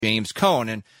James Cone.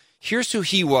 And here's who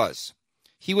he was.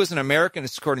 He was an American,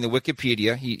 according to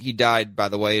Wikipedia. He died, by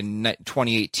the way, in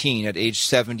 2018 at age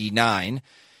 79.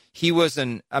 He was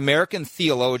an American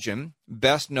theologian,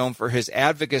 best known for his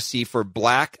advocacy for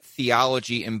black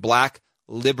theology and black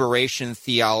liberation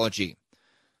theology.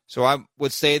 So I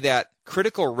would say that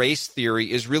critical race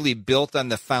theory is really built on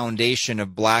the foundation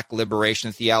of black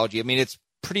liberation theology. I mean, it's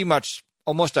pretty much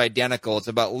almost identical. It's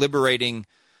about liberating,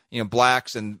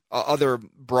 blacks and other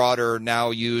broader now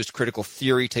used critical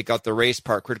theory, take out the race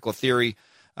part, critical theory,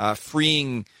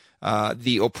 freeing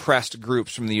the oppressed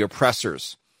groups from the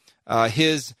oppressors.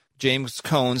 James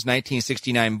Cone's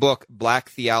 1969 book, Black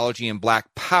Theology and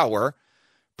Black Power,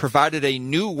 provided a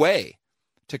new way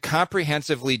to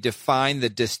comprehensively define the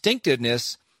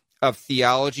distinctiveness of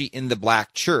theology in the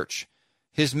black church.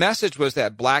 His message was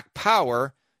that black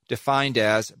power, defined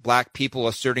as black people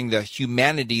asserting the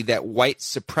humanity that white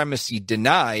supremacy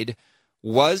denied,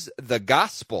 was the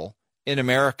gospel in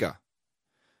America.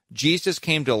 Jesus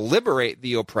came to liberate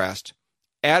the oppressed,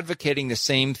 advocating the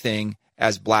same thing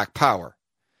as black power.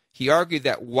 He argued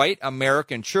that white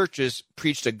American churches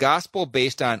preached a gospel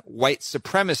based on white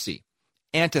supremacy,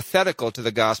 antithetical to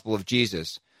the gospel of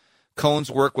Jesus. Cone's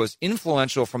work was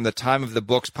influential from the time of the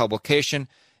book's publication,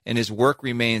 and his work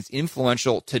remains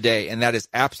influential today, and that is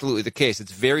absolutely the case.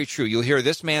 It's very true. You'll hear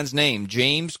this man's name,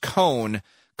 James Cone,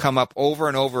 come up over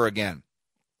and over again.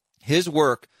 His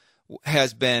work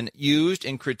has been used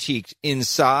and critiqued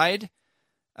inside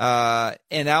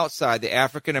and outside the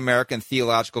African-American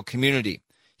theological community.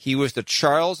 He was the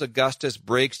Charles Augustus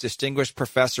Briggs Distinguished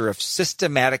Professor of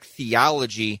Systematic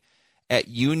Theology at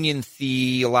Union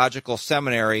Theological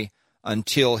Seminary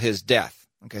until his death.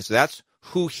 Okay, so that's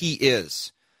who he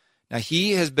is. Now,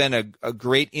 he has been a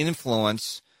great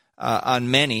influence on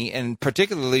many, and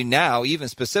particularly now, even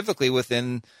specifically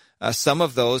within some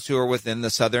of those who are within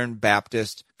the Southern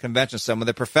Baptist Convention, some of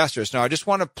the professors. Now, I just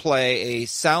want to play a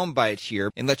soundbite here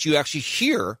and let you actually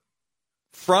hear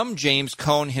from James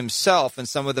Cone himself and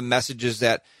some of the messages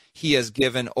that he has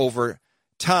given over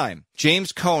time.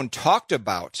 James Cone talked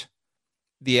about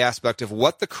the aspect of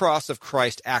what the cross of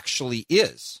Christ actually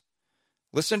is.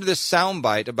 Listen to this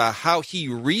soundbite about how he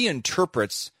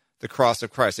reinterprets the cross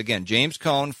of Christ. Again, James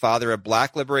Cone, father of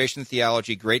black liberation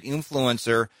theology, great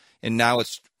influencer, and now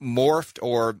it's morphed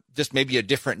or just maybe a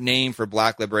different name for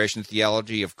black liberation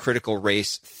theology of critical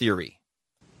race theory.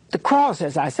 The cross,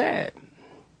 as I said,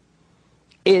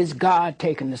 is God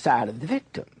taking the side of the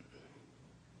victim.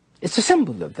 It's a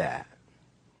symbol of that.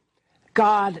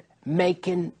 God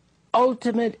making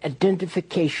ultimate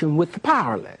identification with the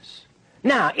powerless.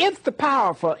 Now, if the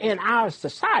powerful in our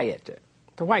society,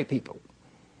 the white people,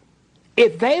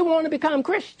 if they want to become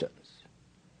Christians,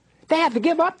 they have to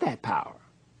give up that power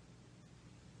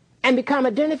and become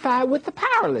identified with the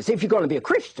powerless if you're going to be a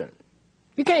Christian.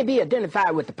 You can't be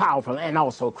identified with the powerful and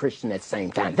also a Christian at the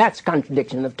same time. That's a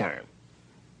contradiction of term.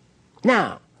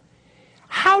 Now,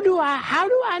 how do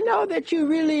I know that you're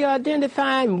really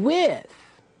identifying with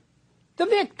the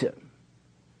victim?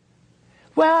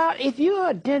 Well, if you're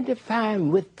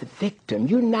identifying with the victim,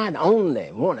 you not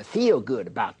only want to feel good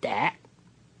about that,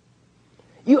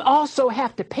 you also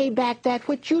have to pay back that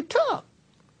which you took.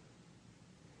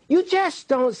 You just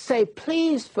don't say,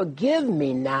 please forgive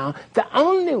me now. The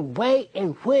only way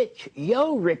in which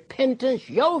your repentance,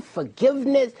 your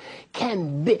forgiveness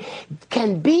can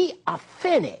be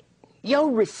authentic,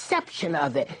 your reception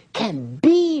of it can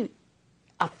be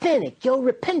authentic, your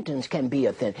repentance can be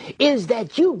authentic, is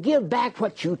that you give back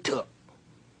what you took.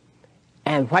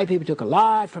 And white people took a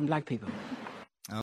lot from black people.